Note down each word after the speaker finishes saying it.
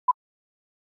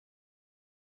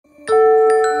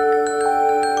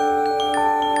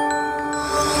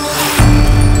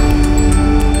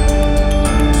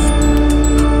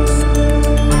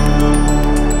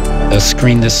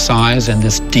screen this size and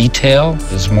this detail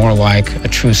is more like a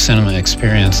true cinema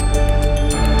experience.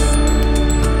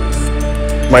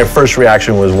 My first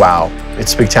reaction was, wow,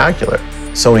 it's spectacular.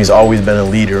 Sony's always been a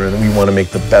leader, and we want to make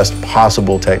the best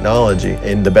possible technology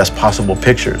and the best possible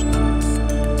pictures.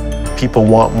 People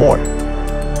want more.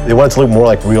 They want it to look more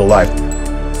like real life.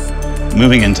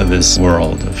 Moving into this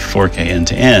world of 4K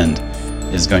end-to-end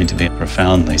is going to be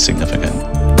profoundly significant.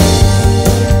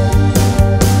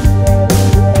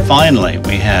 Finally,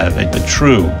 we have a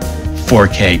true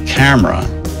 4K camera.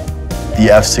 The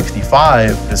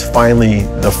F65 is finally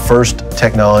the first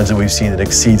technology that we've seen that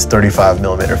exceeds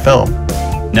 35mm film.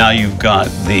 Now you've got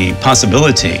the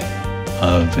possibility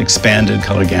of expanded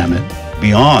color gamut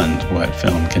beyond what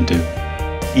film can do.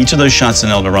 Each of those shots in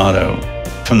El Dorado,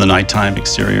 from the nighttime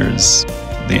exteriors,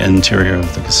 the interior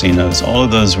of the casinos, all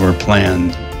of those were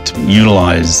planned to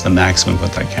utilize the maximum of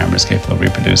what that camera is capable of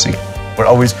reproducing. We're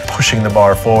always pushing the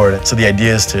bar forward, so the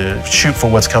idea is to shoot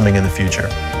for what's coming in the future.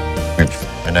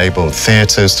 We've enabled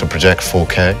theaters to project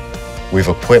 4K. We've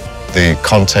equipped the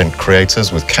content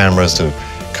creators with cameras to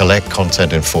collect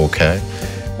content in 4K.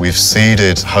 We've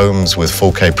seeded homes with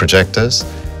 4K projectors,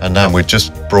 and now we've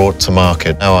just brought to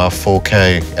market now our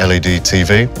 4K LED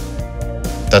TV.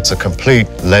 That's a complete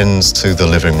lens to the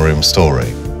living room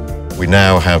story. We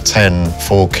now have 10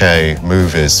 4K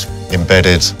movies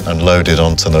embedded and loaded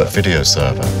onto the video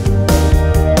server.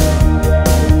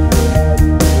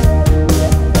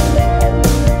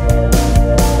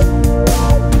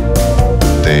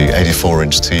 The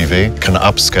 84-inch TV can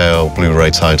upscale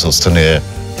Blu-ray titles to near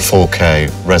 4K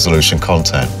resolution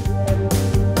content.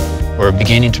 We're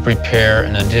beginning to prepare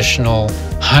an additional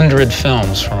 100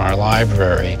 films from our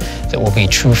library that will be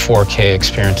true 4K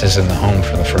experiences in the home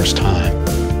for the first time.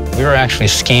 We were actually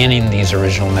scanning these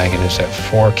original negatives at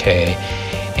 4K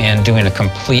and doing a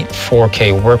complete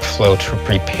 4K workflow to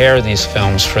prepare these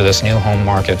films for this new home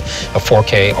market of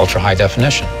 4K ultra-high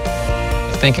definition.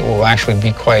 I think it will actually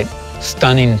be quite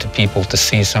stunning to people to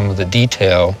see some of the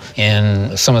detail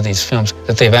in some of these films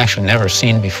that they've actually never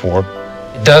seen before.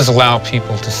 It does allow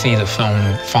people to see the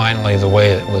film finally the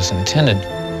way it was intended.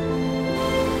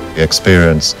 The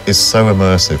experience is so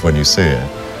immersive when you see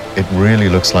it. It really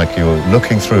looks like you're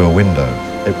looking through a window.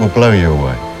 It will blow you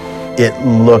away. It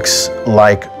looks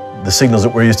like the signals that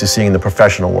we're used to seeing in the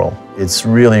professional world. It's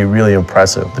really, really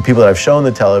impressive. The people that I've shown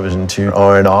the television to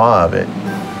are in awe of it.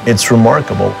 It's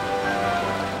remarkable.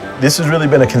 This has really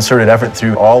been a concerted effort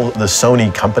through all the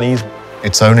Sony companies.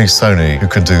 It's only Sony who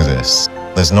can do this.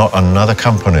 There's not another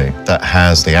company that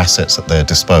has the assets at their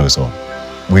disposal.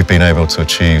 We've been able to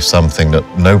achieve something that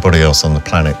nobody else on the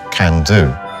planet can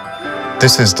do.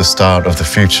 This is the start of the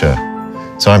future,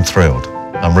 so I'm thrilled.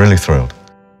 I'm really thrilled.